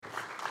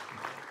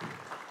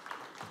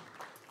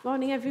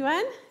Morning,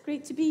 everyone.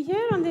 Great to be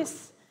here on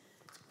this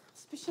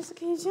auspicious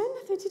occasion,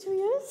 32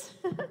 years.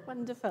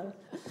 Wonderful.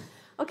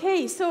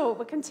 Okay, so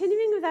we're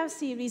continuing with our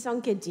series on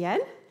Gideon.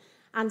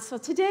 And so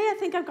today I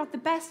think I've got the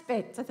best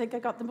bit. I think I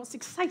got the most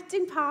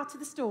exciting part of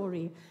the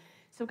story.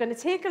 So we're going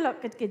to take a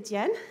look at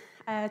Gideon,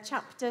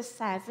 chapter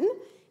 7,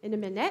 in a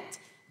minute.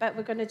 But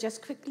we're going to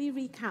just quickly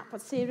recap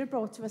what Sarah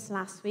brought to us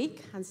last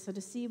week and sort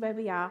of see where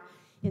we are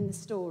in the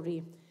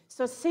story.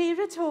 So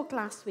Sarah talked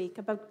last week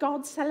about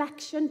God's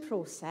selection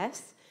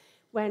process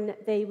when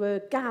they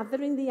were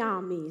gathering the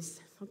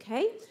armies,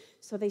 okay?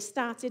 So they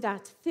started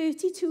at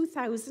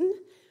 32,000,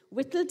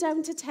 whittled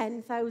down to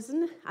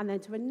 10,000, and then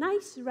to a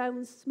nice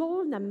round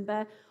small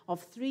number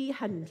of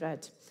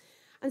 300.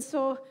 And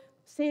so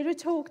Sarah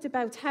talked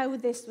about how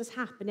this was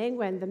happening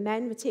when the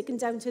men were taken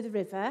down to the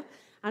river,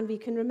 and we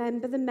can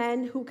remember the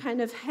men who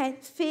kind of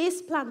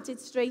face planted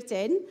straight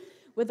in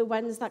were the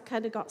ones that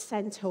kind of got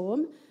sent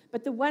home.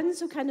 But the ones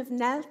who kind of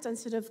knelt and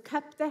sort of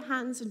cupped their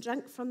hands and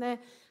drank from their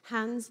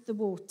hands the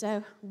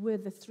water were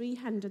the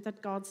 300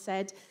 that God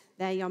said,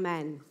 they're your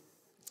men.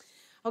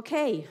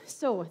 Okay,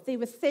 so they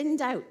were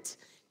thinned out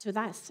to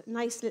that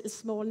nice little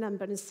small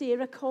number, and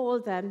Sarah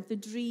called them the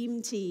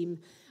dream team.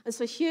 And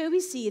so here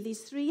we see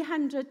these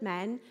 300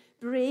 men,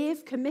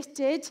 brave,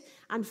 committed,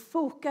 and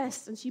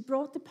focused. And she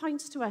brought the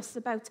points to us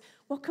about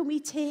what can we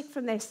take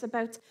from this,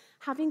 about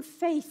having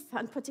faith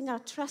and putting our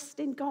trust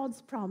in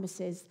God's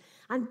promises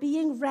and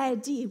being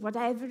ready,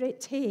 whatever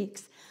it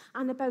takes,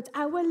 and about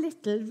our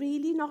little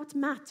really not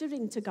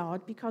mattering to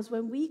God, because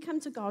when we come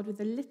to God with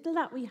the little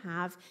that we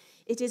have,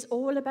 it is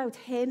all about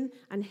Him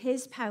and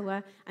His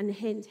power and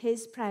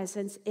His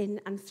presence in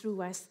and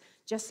through us,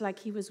 just like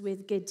He was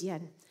with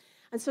Gideon.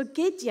 And so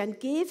Gideon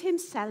gave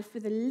himself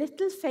with the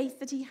little faith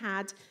that he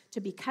had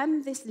to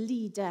become this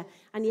leader.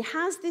 And he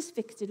has this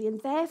victory, and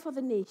therefore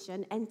the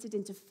nation entered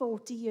into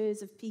 40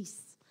 years of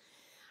peace.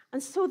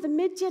 And so the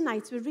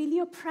Midianites were really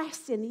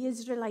oppressing the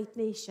Israelite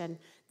nation.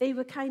 They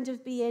were kind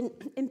of being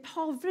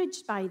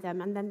impoverished by them.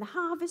 And then the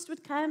harvest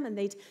would come, and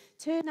they'd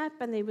turn up,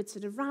 and they would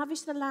sort of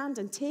ravish the land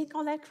and take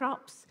all their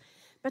crops.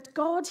 But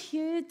God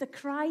heard the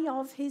cry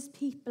of his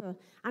people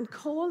and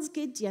calls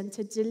Gideon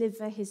to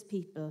deliver his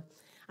people.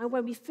 And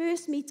when we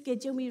first meet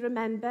Gideon, we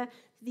remember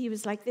he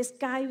was like this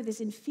guy with this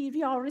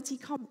inferiority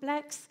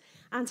complex.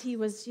 And he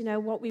was, you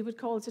know, what we would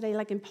call today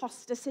like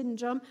imposter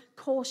syndrome,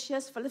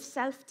 cautious, full of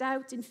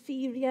self-doubt,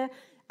 inferior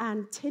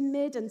and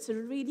timid and sort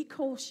of really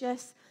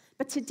cautious.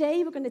 But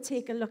today we're going to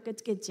take a look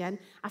at Gideon.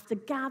 After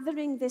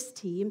gathering this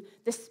team,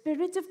 the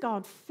Spirit of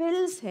God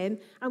fills him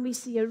and we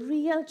see a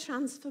real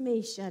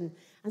transformation.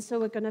 And so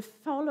we're going to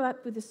follow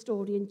up with the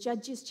story in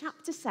Judges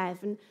chapter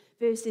 7,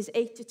 verses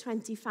 8 to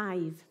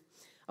 25.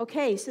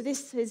 Okay, so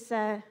this is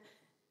the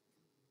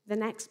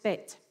next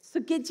bit. So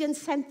Gideon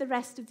sent the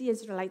rest of the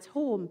Israelites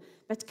home,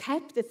 but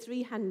kept the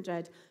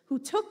 300, who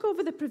took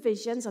over the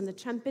provisions and the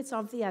trumpets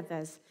of the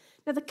others.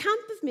 Now the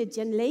camp of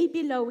Midian lay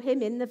below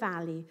him in the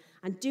valley,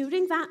 and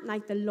during that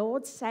night the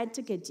Lord said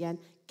to Gideon,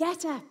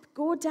 "Get up,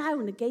 go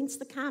down against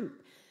the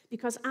camp,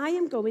 because I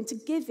am going to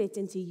give it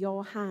into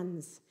your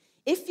hands.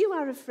 If you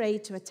are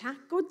afraid to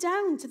attack, go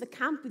down to the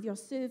camp with your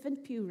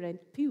servant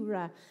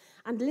Purah,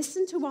 and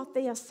listen to what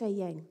they are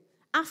saying.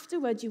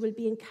 Afterward, you will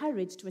be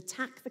encouraged to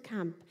attack the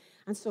camp."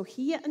 And so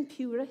he and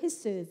Purah, his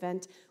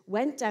servant,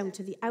 went down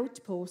to the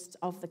outposts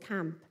of the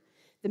camp.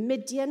 The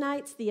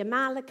Midianites, the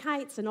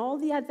Amalekites, and all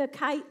the other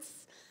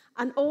kites,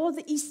 and all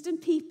the eastern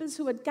peoples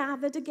who had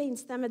gathered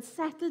against them had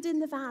settled in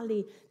the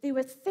valley. They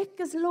were thick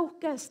as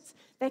locusts.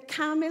 Their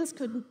camels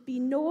could be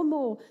no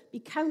more be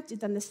counted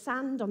than the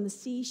sand on the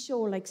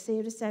seashore, like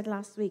Sarah said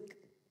last week.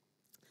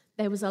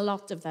 There was a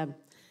lot of them.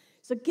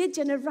 So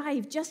Gideon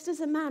arrived just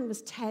as a man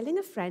was telling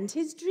a friend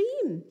his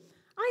dream.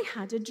 "I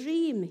had a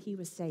dream," he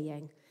was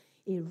saying.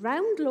 "A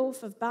round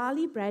loaf of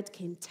barley bread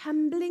came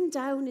tumbling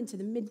down into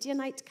the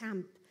Midianite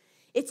camp.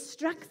 It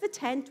struck the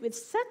tent with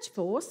such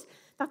force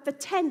that the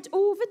tent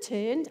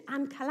overturned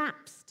and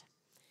collapsed."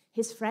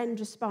 His friend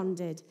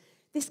responded,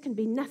 "This can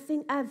be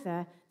nothing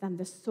other than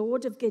the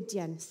sword of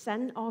Gideon,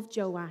 son of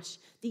Joash,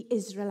 the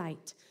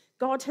Israelite.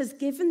 God has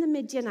given the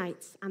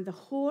Midianites and the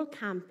whole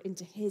camp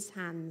into his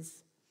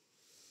hands."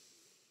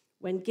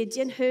 When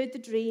Gideon heard the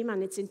dream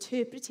and its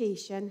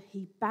interpretation,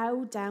 he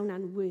bowed down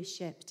and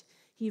worshipped.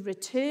 He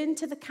returned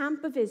to the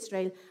camp of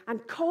Israel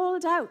and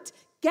called out,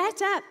 "Get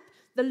up!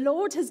 The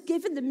Lord has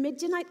given the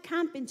Midianite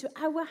camp into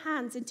our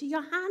hands, into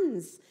your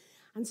hands."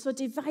 And so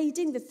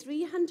dividing the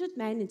 300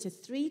 men into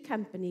 3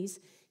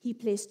 companies, he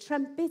placed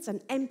trumpets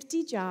and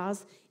empty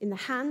jars in the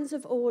hands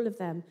of all of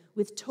them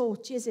with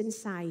torches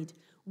inside.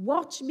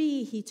 "Watch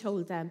me," he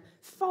told them.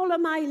 "Follow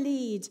my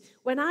lead.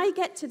 When I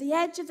get to the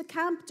edge of the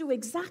camp, do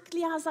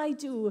exactly as I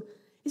do."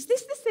 Is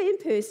this the same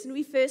person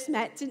we first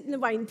met in the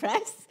wine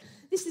press?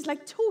 This is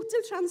like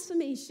total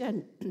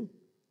transformation.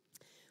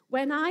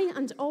 "When I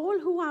and all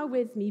who are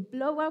with me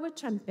blow our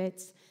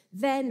trumpets,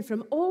 then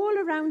from all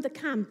around the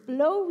camp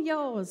blow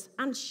yours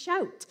and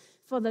shout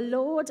for the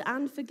Lord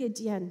and for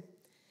Gideon."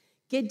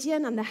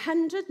 Gideon and the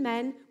 100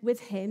 men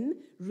with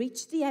him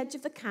reached the edge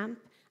of the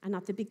camp And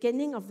at the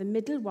beginning of the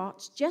middle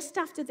watch, just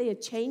after they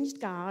had changed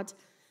guard,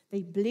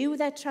 they blew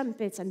their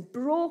trumpets and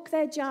broke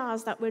their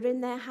jars that were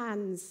in their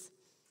hands.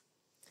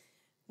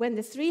 When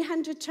the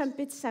 300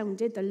 trumpets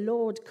sounded, the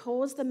Lord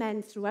caused the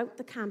men throughout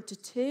the camp to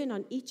turn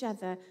on each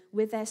other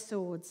with their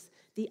swords.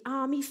 The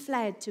army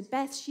fled to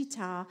Beth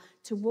Shittah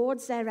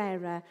towards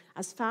Zererah,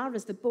 as far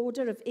as the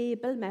border of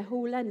Abel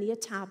Meholah near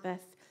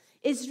Tabbath.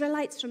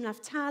 Israelites from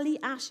Naphtali,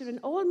 Asher, and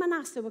all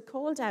Manasseh were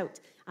called out,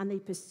 and they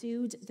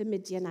pursued the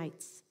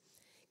Midianites.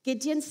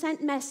 Gideon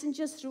sent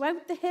messengers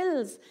throughout the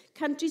hills,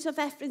 countries of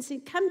Ephraim,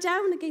 saying, "Come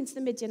down against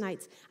the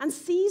Midianites and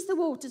seize the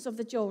waters of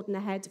the Jordan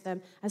ahead of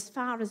them, as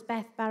far as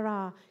Beth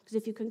Barah." Because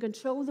if you can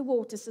control the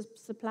water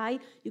supply,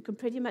 you can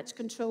pretty much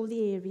control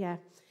the area.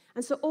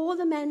 And so all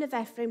the men of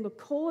Ephraim were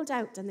called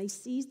out, and they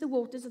seized the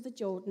waters of the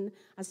Jordan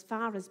as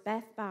far as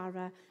Beth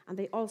Barah, and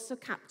they also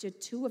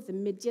captured 2 of the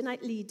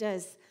Midianite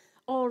leaders,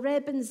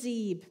 Oreb and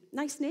Zeb.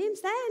 Nice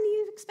names there,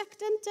 any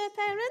expectant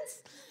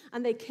parents?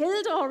 And they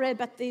killed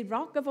Oreb at the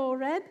rock of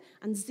Oreb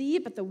and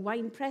Zeb at the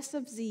winepress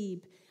of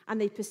Zeb. And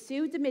they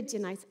pursued the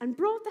Midianites and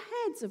brought the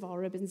heads of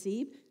Oreb and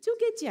Zeb to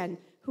Gideon,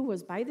 who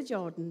was by the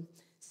Jordan.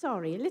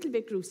 Sorry, a little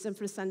bit gruesome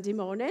for a Sunday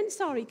morning.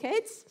 Sorry,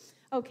 kids.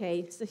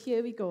 Okay, so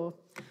here we go.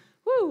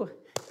 Woo,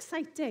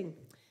 exciting.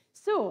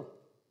 So,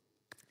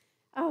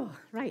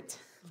 right.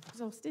 I'm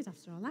exhausted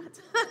after all that.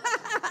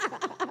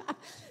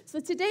 So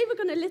today we're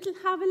going to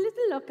have a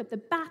little look at the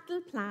battle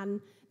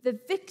plan, the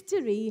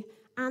victory,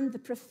 and the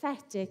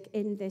prophetic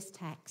in this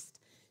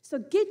text. So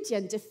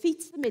Gideon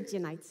defeats the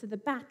Midianites, so the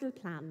battle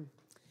plan.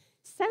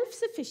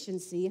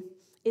 Self-sufficiency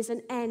is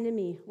an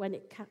enemy when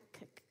it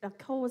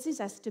causes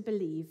us to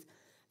believe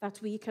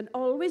that we can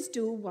always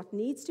do what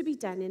needs to be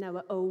done in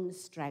our own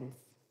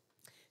strength.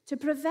 To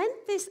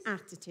prevent this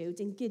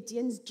attitude in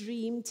Gideon's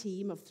dream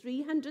team of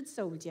 300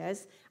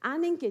 soldiers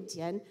and in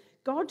Gideon,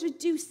 God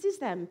reduces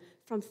them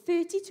from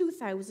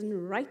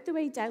 32,000 right the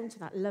way down to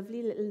that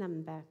lovely little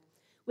number.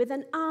 With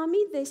an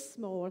army this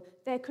small,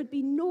 there could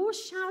be no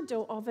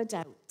shadow of a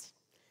doubt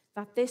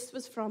that this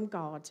was from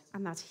God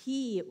and that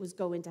he was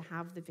going to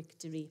have the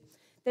victory.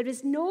 There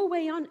is no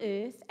way on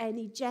earth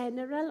any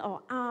general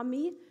or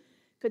army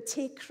could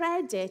take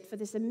credit for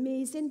this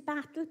amazing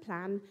battle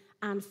plan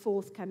and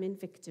forthcoming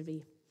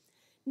victory.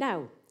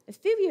 Now, a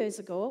few years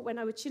ago, when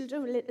our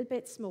children were a little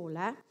bit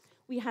smaller,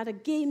 we had a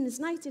games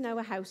night in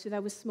our house with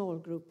our small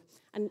group.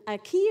 And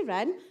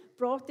Kieran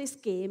brought this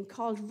game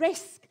called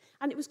Risk.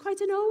 And it was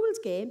quite an old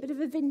game, bit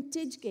of a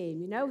vintage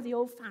game, you know, the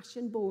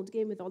old-fashioned board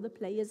game with all the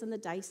players and the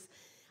dice.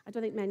 I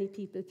don't think many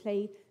people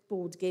play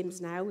board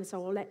games now. It's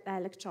all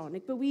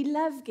electronic. But we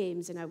love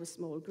games in our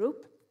small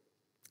group.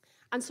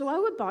 And so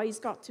our boys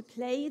got to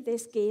play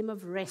this game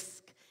of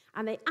Risk.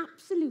 And they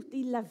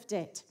absolutely loved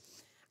it.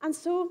 And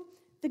so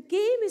the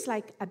game is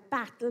like a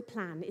battle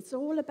plan. It's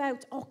all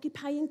about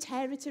occupying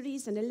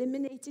territories and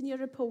eliminating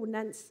your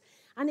opponents.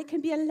 And it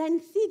can be a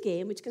lengthy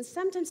game, which can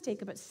sometimes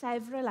take about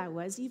several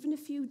hours, even a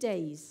few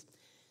days.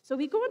 So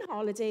we go on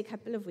holiday a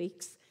couple of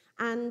weeks,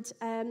 and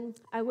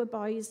our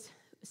boys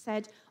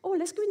said, "Oh,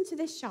 let's go into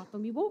this shop."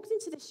 And we walked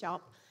into the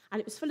shop, and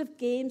it was full of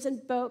games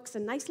and books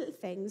and nice little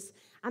things.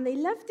 And they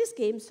loved this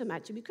game so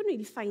much, and we couldn't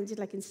really find it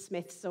like in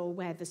Smith's or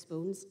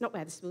Wetherspoons. Not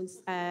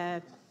Wetherspoons.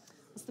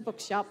 What's the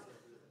bookshop?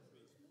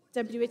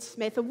 W.H.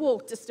 Smith, or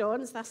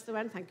Waterstones, that's the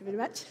one, thank you very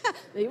much.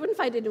 No, you wouldn't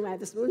find it in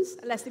Wetherspoons,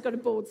 unless they've got a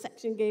board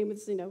section game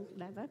with,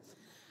 whatever.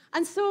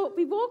 And so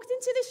we walked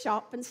into the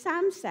shop, and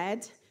Sam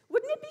said,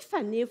 "Wouldn't it be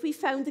funny if we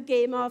found a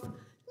game of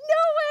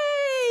No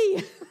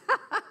Way?"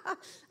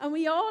 And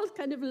we all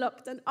kind of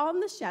looked, and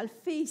on the shelf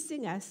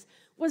facing us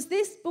was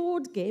this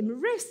board game,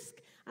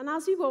 Risk. And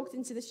as we walked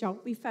into the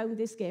shop, we found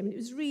this game, and it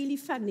was really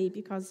funny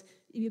because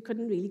you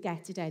couldn't really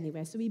get it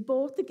anywhere. So we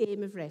bought the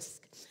game of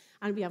Risk.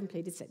 And we haven't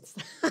played it since,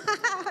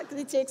 because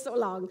it takes so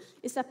long.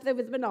 It's up there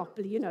with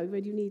Monopoly, where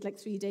you need like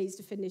 3 days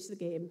to finish the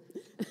game.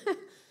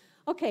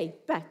 Okay,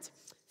 but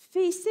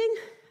facing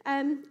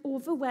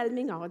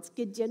overwhelming odds,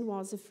 Gideon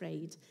was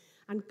afraid,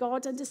 and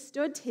God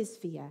understood his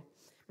fear.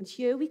 And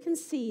here we can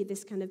see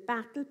this kind of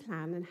battle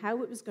plan and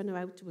how it was going to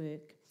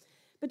outwork.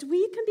 But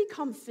we can be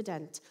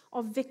confident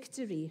of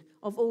victory,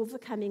 of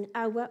overcoming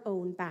our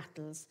own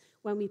battles,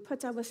 when we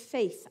put our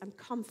faith and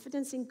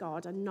confidence in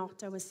God and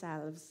not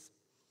ourselves.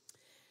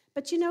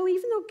 But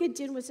even though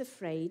Gideon was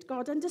afraid,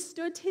 God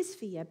understood his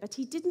fear, but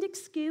he didn't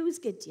excuse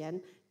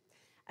Gideon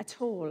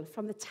at all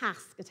from the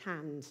task at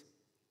hand.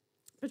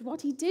 But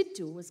what he did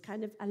do was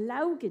kind of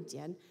allow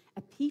Gideon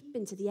a peep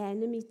into the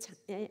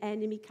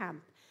enemy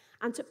camp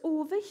and to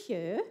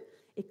overhear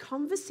a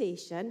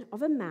conversation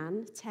of a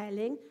man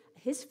telling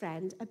his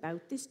friend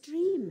about this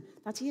dream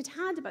that he had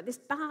had about this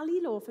barley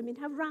loaf. I mean,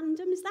 how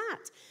random is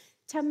that?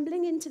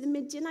 Tumbling into the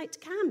Midianite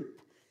camp,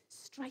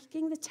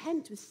 striking the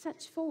tent with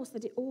such force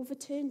that it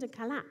overturned and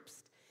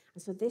collapsed.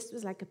 And so this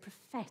was like a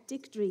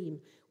prophetic dream,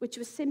 which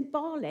was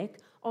symbolic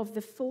of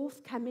the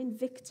forthcoming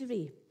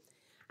victory.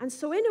 And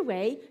so in a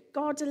way,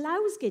 God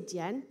allows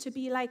Gideon to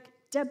be like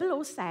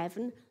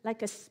 007,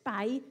 like a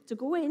spy, to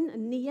go in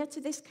and near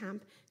to this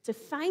camp, to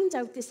find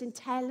out this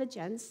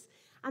intelligence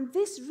And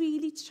this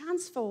really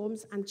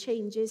transforms and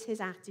changes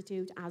his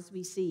attitude, as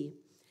we see.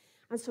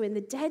 And so in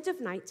the dead of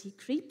night, he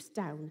creeps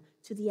down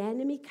to the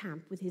enemy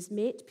camp with his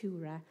mate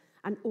Purah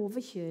and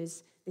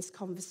overhears this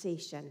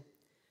conversation.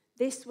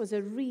 This was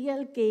a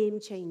real game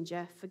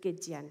changer for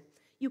Gideon.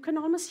 You can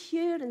almost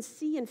hear and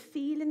see and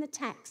feel in the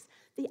text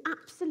the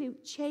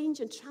absolute change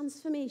and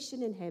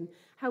transformation in him,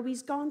 how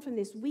he's gone from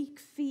this weak,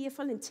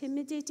 fearful,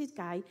 intimidated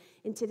guy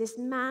into this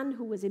man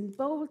who was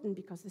emboldened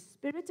because the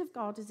Spirit of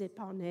God is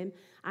upon him,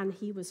 and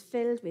he was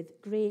filled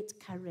with great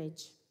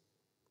courage.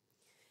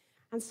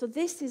 And so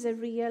this is a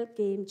real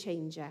game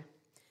changer.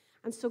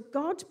 And so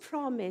God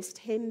promised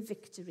him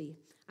victory,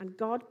 and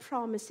God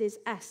promises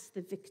us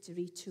the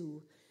victory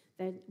too.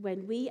 That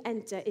when we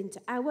enter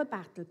into our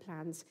battle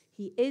plans,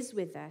 he is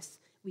with us.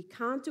 We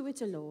can't do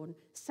it alone.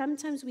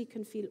 Sometimes we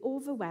can feel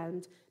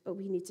overwhelmed, but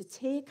we need to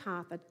take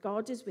heart that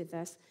God is with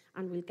us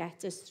and will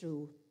get us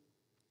through.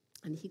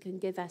 And he can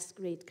give us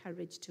great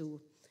courage too.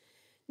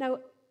 Now,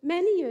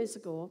 many years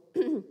ago,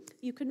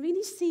 you can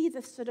really see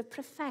the sort of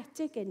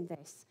prophetic in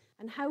this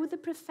and how the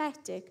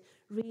prophetic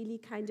really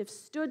kind of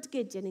stood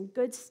Gideon in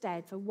good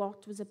stead for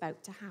what was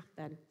about to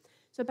happen.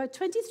 So about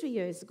 23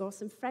 years ago,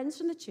 some friends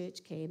from the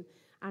church came,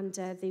 and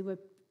they were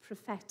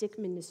prophetic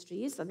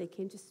ministries, and they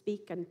came to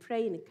speak and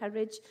pray and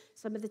encourage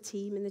some of the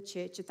team in the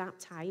church at that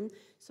time.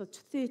 So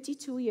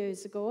 32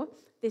 years ago,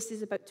 this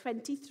is about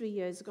 23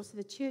 years ago, so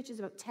the church is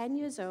about 10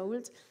 years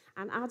old,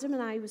 and Adam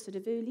and I were sort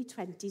of early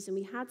 20s, and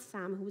we had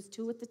Sam, who was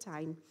 2 at the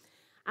time.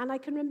 And I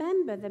can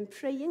remember them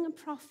praying and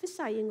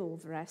prophesying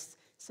over us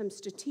some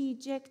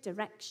strategic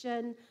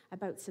direction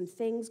about some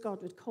things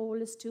God would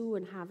call us to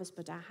and have us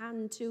put our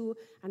hand to,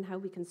 and how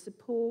we can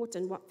support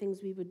and what things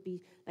we would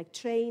be like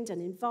trained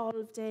and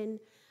involved in.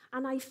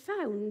 And I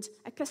found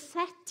a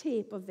cassette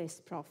tape of this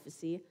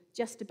prophecy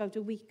just about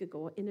a week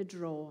ago in a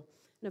drawer.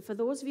 Now, for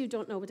those of you who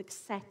don't know what a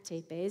cassette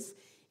tape is,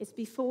 it's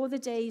before the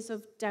days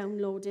of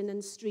downloading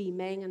and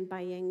streaming and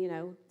buying,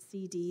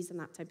 CDs and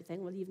that type of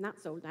thing. Well, even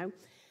that's old now.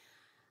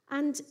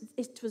 And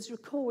it was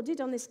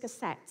recorded on this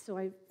cassette, so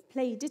I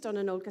played it on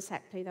an old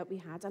cassette player that we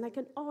had, and I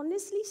can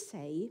honestly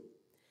say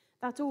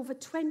that over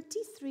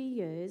 23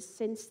 years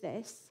since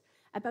this,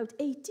 about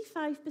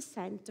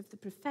 85% of the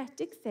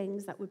prophetic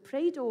things that were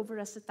prayed over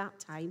us at that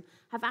time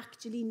have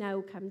actually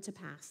now come to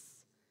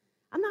pass.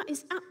 And that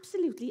is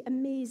absolutely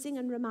amazing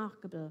and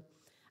remarkable.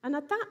 And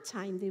at that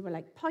time, they were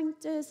like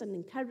pointers and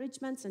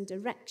encouragements and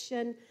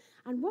direction,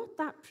 and what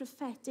that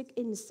prophetic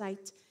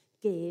insight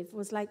gave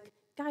was like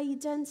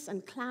guidance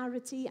and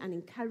clarity and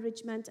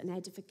encouragement and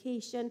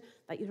edification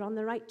that you're on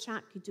the right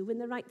track, you're doing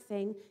the right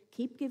thing,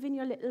 keep giving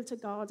your little to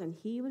God and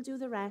he will do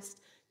the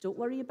rest. Don't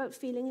worry about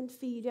feeling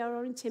inferior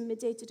or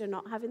intimidated or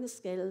not having the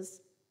skills.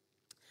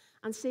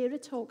 And Sarah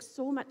talked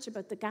so much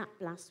about the gap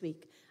last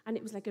week, and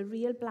it was like a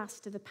real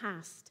blast to the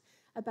past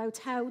about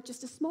how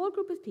just a small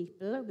group of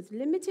people with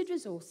limited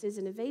resources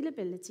and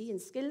availability and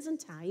skills and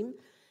time,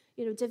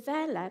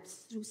 developed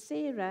through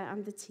Sarah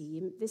and the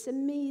team this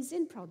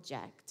amazing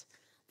project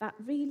that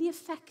really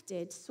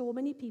affected so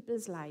many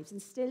people's lives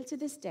and still to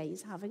this day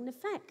is having an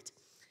effect.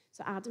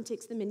 So Adam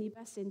takes the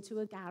minibus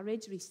into a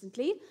garage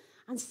recently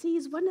and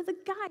sees one of the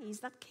guys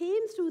that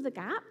came through the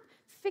gap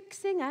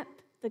fixing up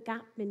the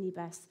gap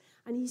minibus.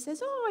 And he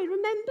says, "Oh, I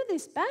remember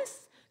this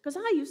bus because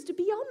I used to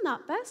be on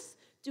that bus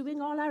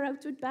doing all our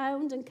outward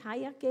bound and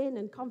kayaking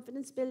and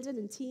confidence building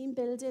and team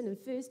building and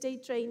first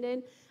aid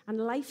training and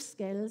life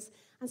skills."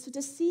 And so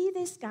to see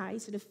this guy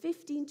sort of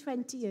 15,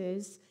 20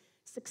 years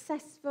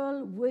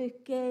successful,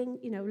 working,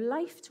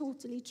 life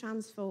totally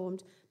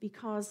transformed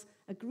because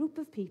a group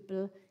of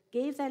people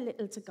gave their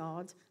little to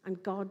God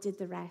and God did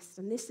the rest.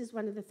 And this is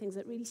one of the things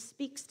that really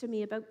speaks to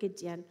me about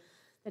Gideon,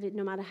 that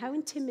no matter how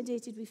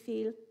intimidated we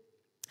feel,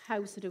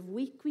 how sort of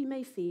weak we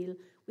may feel,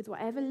 with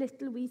whatever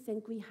little we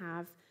think we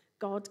have,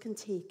 God can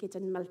take it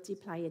and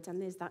multiply it.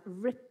 And there's that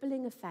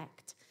rippling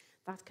effect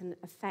that can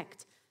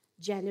affect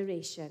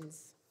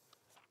generations.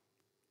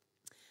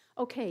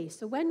 Okay,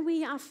 so when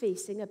we are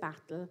facing a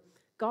battle,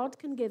 God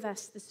can give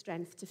us the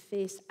strength to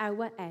face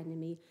our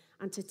enemy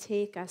and to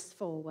take us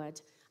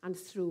forward and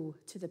through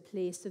to the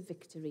place of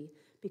victory.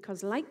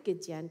 Because like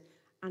Gideon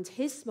and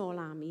his small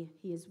army,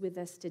 he is with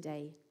us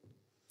today.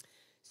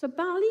 So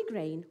barley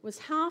grain was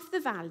half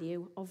the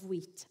value of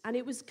wheat, and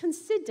it was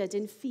considered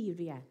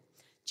inferior.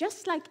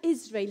 Just like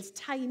Israel's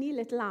tiny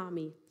little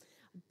army,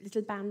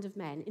 little band of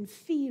men,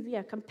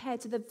 inferior compared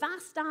to the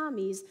vast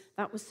armies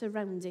that were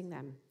surrounding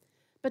them.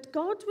 But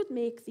God would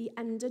make the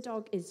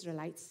underdog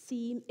Israelites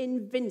seem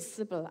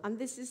invincible. And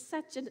this is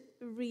such a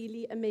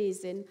really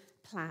amazing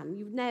plan.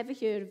 You'd never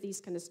hear of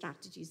these kind of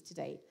strategies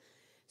today.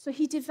 So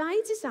he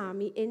divides his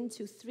army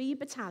into 3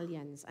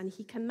 battalions, and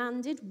he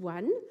commanded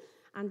one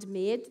and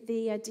made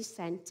their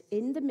descent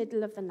in the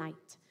middle of the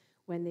night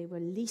when they were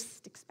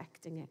least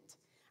expecting it.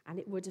 And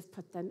it would have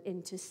put them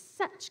into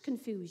such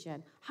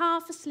confusion,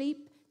 half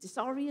asleep,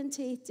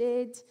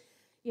 disorientated,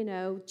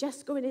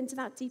 just going into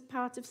that deep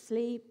part of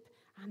sleep.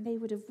 And they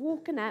would have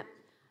woken up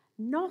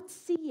not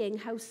seeing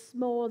how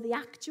small the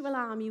actual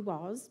army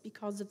was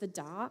because of the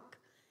dark,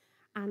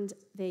 and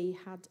they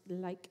had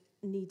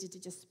needed to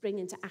just spring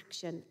into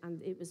action,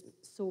 and it was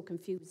so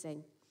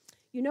confusing.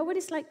 You know what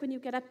it's like when you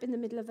get up in the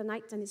middle of the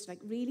night and it's like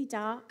really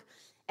dark?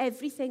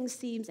 Everything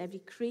seems, every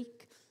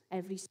creak,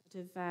 every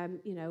sort of,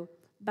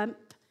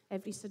 bump,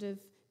 every sort of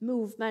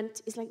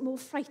movement is like more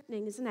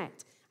frightening, isn't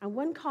it? And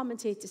one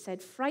commentator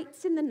said,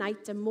 frights in the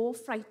night are more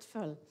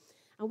frightful.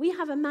 And we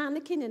have a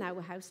mannequin in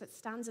our house that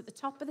stands at the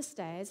top of the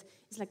stairs.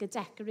 It's like a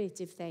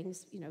decorative thing,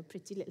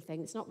 pretty little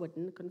thing. It's not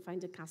wooden. I couldn't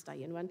find a cast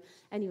iron one.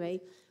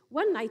 Anyway,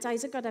 one night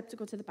Isaac got up to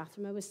go to the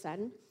bathroom, our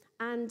son,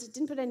 and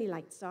didn't put any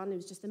lights on. It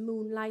was just a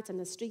moonlight and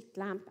a street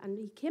lamp. And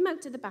he came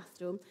out to the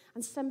bathroom,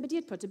 and somebody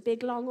had put a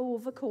big, long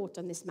overcoat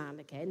on this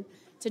mannequin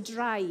to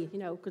dry.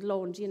 Good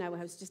laundry in our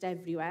house just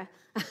everywhere.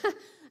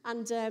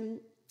 And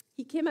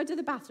he came out of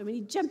the bathroom and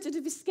he jumped out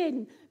of his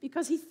skin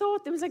because he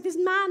thought there was like this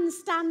man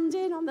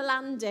standing on the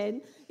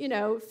landing,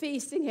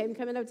 facing him,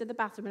 coming out of the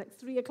bathroom at like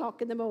 3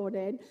 o'clock in the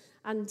morning.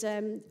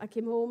 And I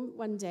came home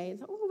one day and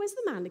thought, oh, where's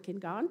the mannequin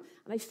gone?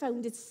 And I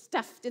found it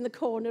stuffed in the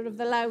corner of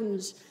the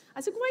lounge. I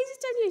said, why is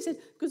it down here? He said,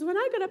 because when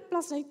I got up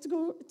last night to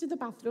go to the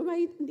bathroom,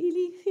 I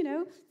nearly,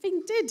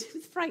 fainted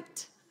with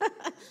fright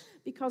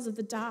because of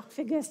the dark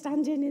figure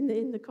standing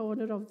in the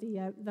corner of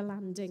the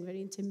landing,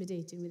 very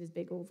intimidating with his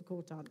big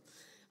overcoat on.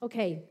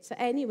 Okay, so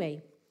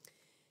anyway,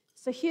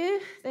 so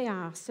here they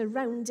are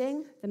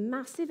surrounding the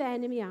massive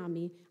enemy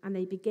army, and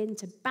they begin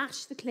to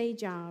bash the clay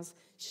jars,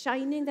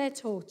 shining their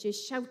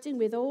torches, shouting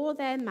with all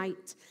their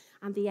might,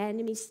 and the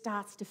enemy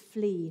starts to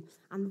flee.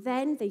 And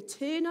then they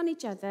turn on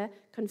each other,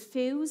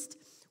 confused,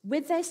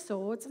 with their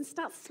swords, and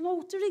start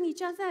slaughtering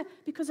each other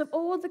because of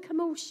all the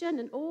commotion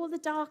and all the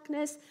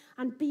darkness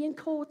and being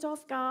caught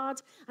off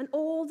guard and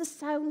all the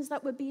sounds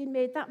that were being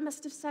made. That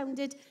must have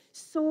sounded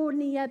so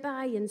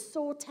nearby and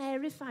so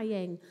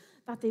terrifying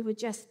that they were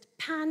just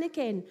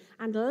panicking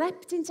and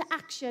leapt into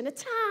action,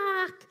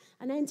 attack,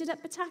 and ended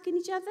up attacking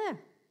each other.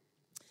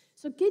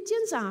 So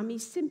Gideon's army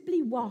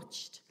simply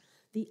watched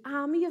the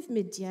army of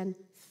Midian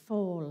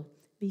fall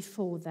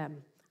before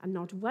them, and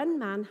not one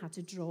man had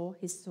to draw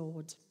his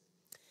sword.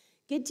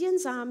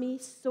 Gideon's army,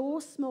 so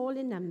small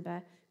in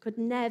number, could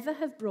never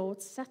have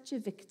brought such a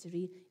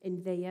victory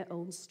in their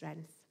own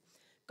strength.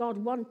 God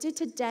wanted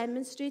to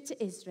demonstrate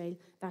to Israel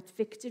that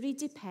victory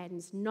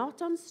depends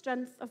not on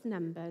strength of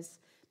numbers,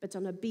 but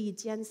on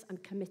obedience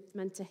and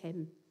commitment to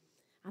him.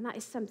 And that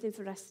is something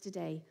for us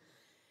today.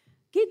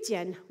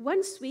 Gideon,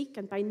 once weak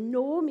and by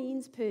no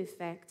means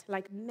perfect,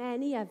 like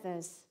many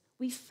others,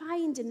 we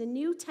find in the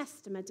New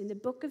Testament, in the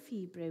book of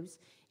Hebrews,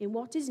 in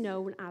what is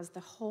known as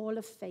the Hall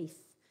of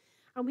Faith.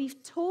 And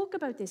we've talked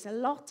about this a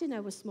lot in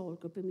our small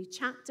group, and we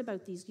chat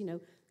about these,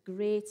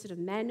 great sort of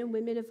men and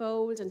women of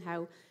old and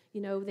how,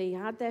 they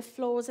had their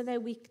flaws and their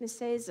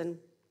weaknesses. And,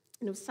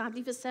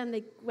 sadly for some,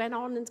 they went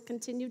on and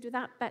continued with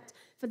that. But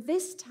for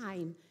this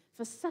time,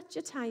 for such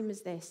a time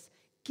as this,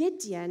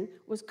 Gideon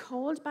was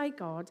called by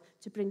God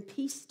to bring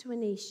peace to a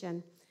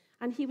nation.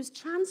 And he was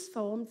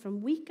transformed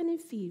from weak and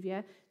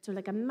inferior to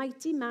like a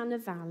mighty man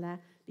of valor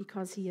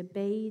because he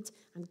obeyed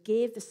and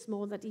gave the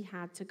small that he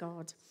had to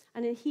God.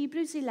 And in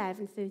Hebrews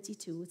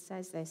 11:32, it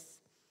says this,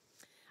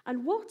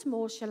 "And what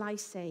more shall I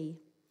say?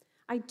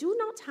 I do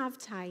not have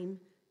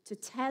time to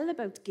tell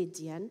about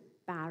Gideon,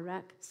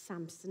 Barak,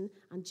 Samson,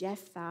 and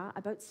Jephthah,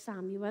 about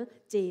Samuel,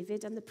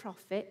 David, and the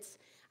prophets."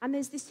 And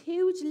there's this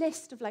huge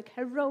list of like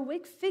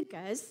heroic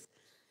figures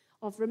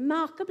of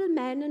remarkable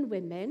men and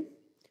women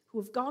who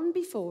have gone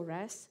before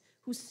us,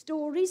 whose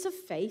stories of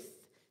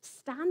faith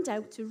stand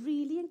out to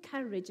really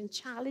encourage and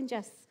challenge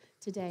us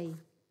today.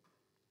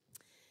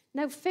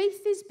 Now,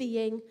 faith is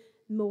being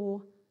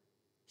more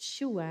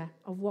sure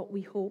of what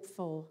we hope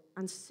for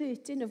and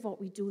certain of what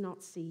we do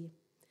not see.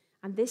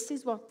 And this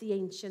is what the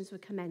ancients were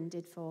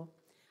commended for.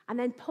 And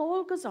then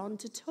Paul goes on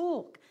to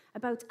talk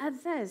about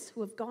others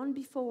who have gone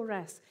before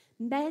us,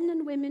 men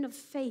and women of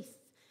faith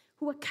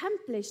who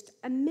accomplished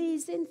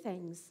amazing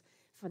things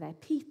for their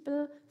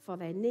people, for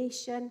their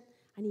nation.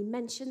 And he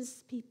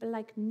mentions people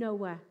like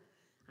Noah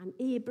and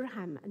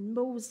Abraham and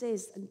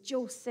Moses and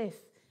Joseph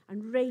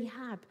and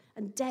Rahab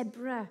and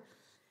Deborah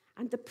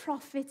and the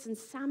prophets and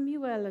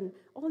Samuel and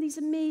all these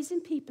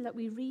amazing people that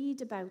we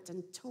read about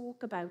and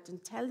talk about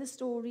and tell the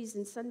stories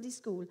in Sunday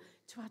school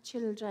to our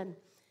children.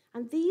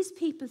 And these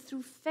people,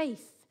 through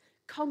faith,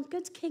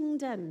 conquered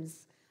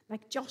kingdoms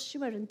like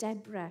Joshua and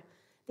Deborah.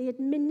 They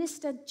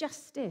administered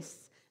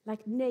justice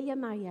like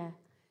Nehemiah.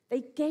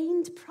 They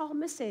gained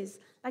promises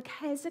like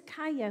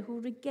Hezekiah,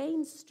 who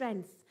regained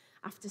strength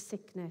after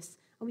sickness.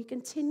 And we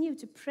continue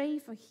to pray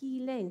for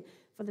healing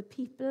for the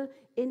people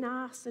in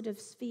our sort of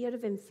sphere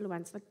of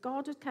influence, that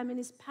God would come in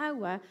his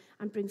power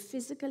and bring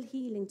physical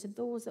healing to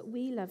those that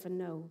we love and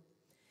know.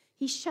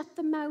 He shut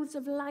the mouths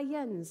of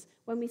lions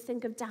when we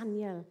think of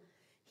Daniel.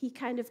 He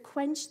kind of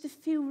quenched the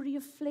fury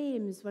of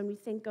flames when we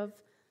think of,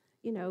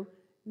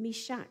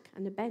 Meshach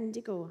and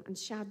Abednego and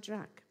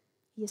Shadrach.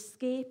 He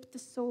escaped the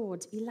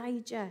sword.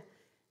 Elijah,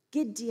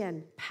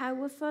 Gideon,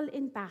 powerful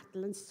in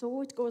battle, and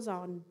so it goes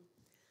on.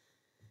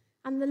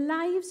 And the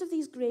lives of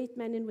these great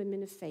men and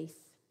women of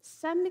faith,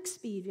 some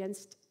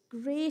experienced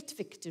great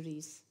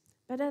victories,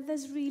 but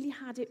others really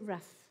had it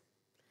rough.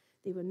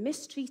 They were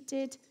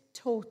mistreated,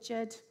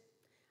 tortured,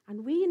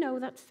 and we know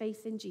that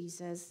faith in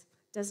Jesus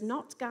does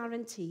not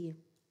guarantee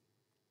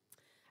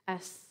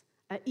us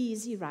an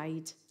easy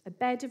ride, a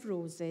bed of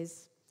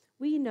roses.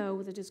 We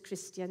know that as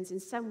Christians, in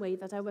some way,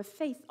 that our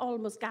faith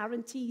almost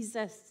guarantees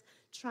us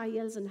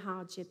trials and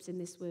hardships in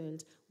this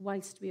world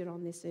whilst we are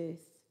on this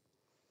earth.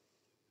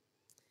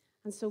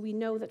 And so we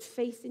know that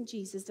faith in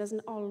Jesus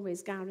doesn't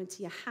always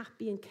guarantee a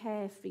happy and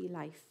carefree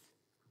life.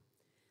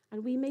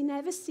 And we may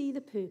never see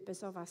the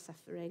purpose of our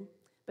suffering,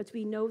 but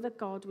we know that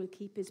God will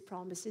keep his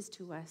promises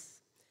to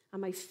us.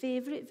 And my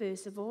favourite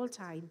verse of all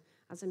time,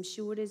 as I'm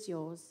sure is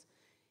yours,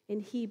 in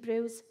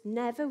Hebrews,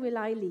 never will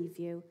I leave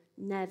you,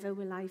 never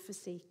will I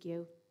forsake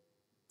you.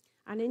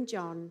 And in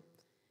John,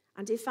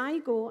 and if I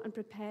go and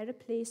prepare a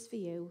place for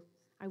you,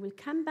 I will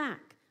come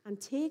back and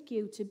take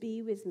you to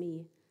be with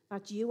me,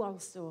 that you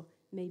also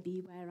may be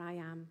where I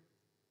am.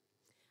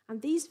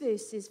 And these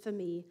verses for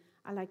me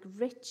are like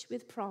rich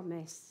with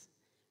promise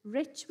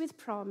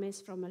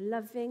from a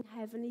loving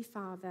Heavenly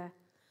Father,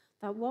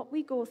 that what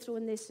we go through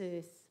on this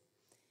earth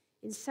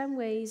in some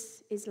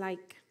ways is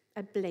like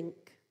a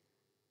blink,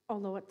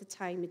 although at the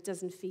time it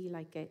doesn't feel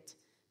like it.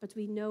 But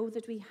we know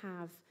that we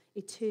have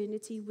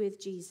eternity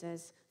with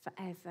Jesus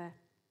forever.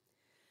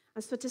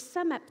 And so to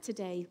sum up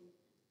today,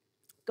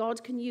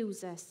 God can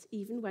use us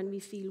even when we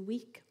feel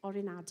weak or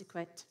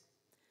inadequate.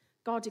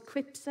 God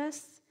equips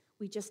us.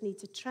 We just need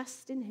to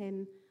trust in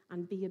him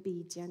and be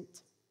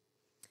obedient.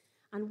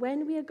 And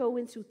when we are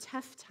going through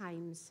tough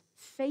times,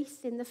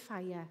 faith in the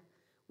fire,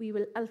 we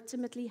will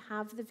ultimately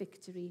have the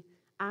victory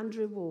and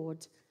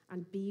reward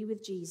and be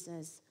with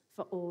Jesus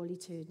for all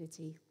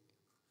eternity.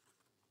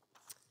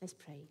 Let's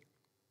pray.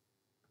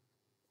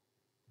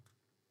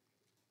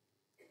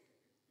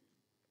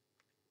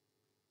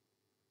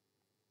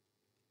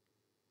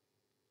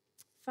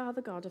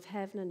 Father God of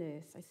heaven and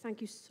earth, I thank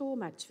you so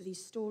much for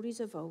these stories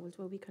of old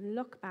where we can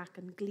look back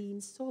and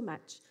glean so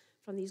much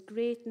from these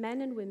great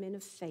men and women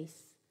of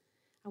faith.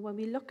 And when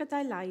we look at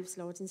their lives,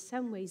 Lord, in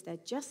some ways they're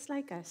just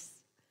like us.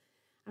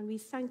 And we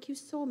thank you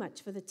so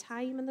much for the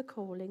time and the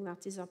calling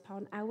that is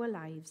upon our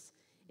lives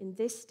in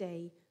this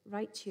day,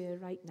 right here,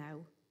 right now.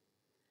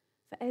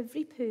 For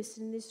every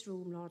person in this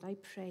room, Lord, I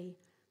pray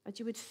that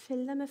you would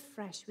fill them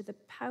afresh with the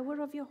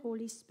power of your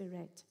Holy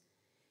Spirit.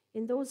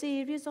 In those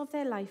areas of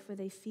their life where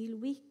they feel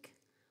weak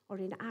or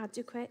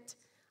inadequate,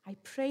 I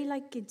pray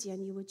like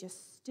Gideon, you would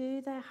just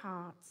stir their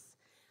hearts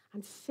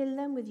and fill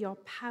them with your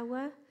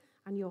power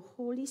and your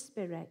Holy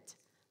Spirit,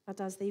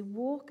 that as they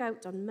walk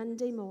out on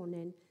Monday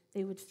morning,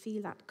 they would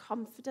feel that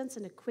confidence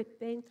and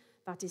equipping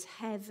that is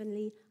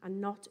heavenly and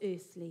not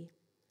earthly.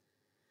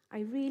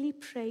 I really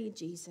pray,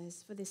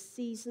 Jesus, for this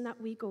season that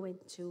we go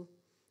into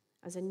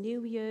as a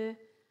new year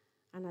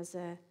and as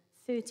a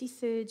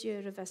 33rd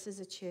year of us as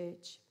a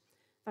church,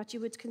 that you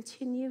would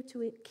continue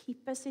to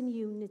keep us in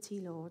unity,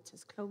 Lord.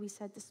 As Chloe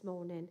said this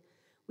morning,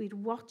 we'd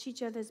watch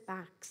each other's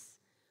backs.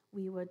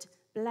 We would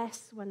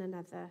bless one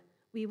another.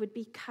 We would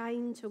be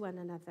kind to one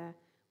another.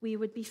 We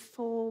would be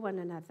for one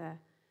another.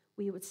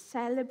 We would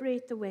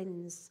celebrate the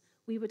wins.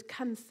 We would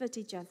comfort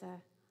each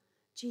other.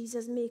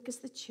 Jesus, make us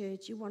the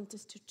church you want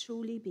us to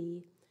truly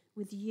be,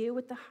 with you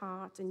at the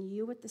heart and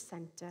you at the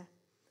center.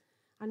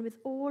 And with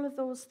all of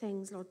those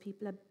things, Lord,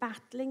 people are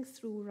battling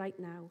through right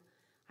now.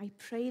 I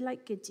pray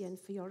like Gideon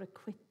for your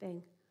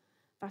equipping,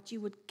 that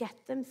you would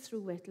get them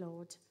through it,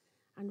 Lord.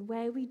 And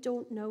where we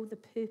don't know the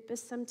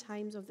purpose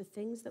sometimes of the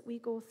things that we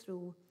go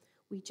through,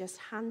 we just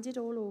hand it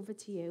all over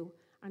to you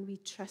and we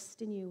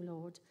trust in you,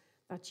 Lord,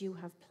 that you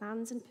have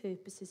plans and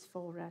purposes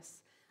for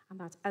us and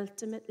that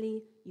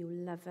ultimately you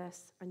love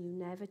us and you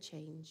never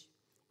change.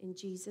 In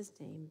Jesus'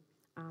 name,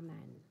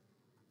 amen.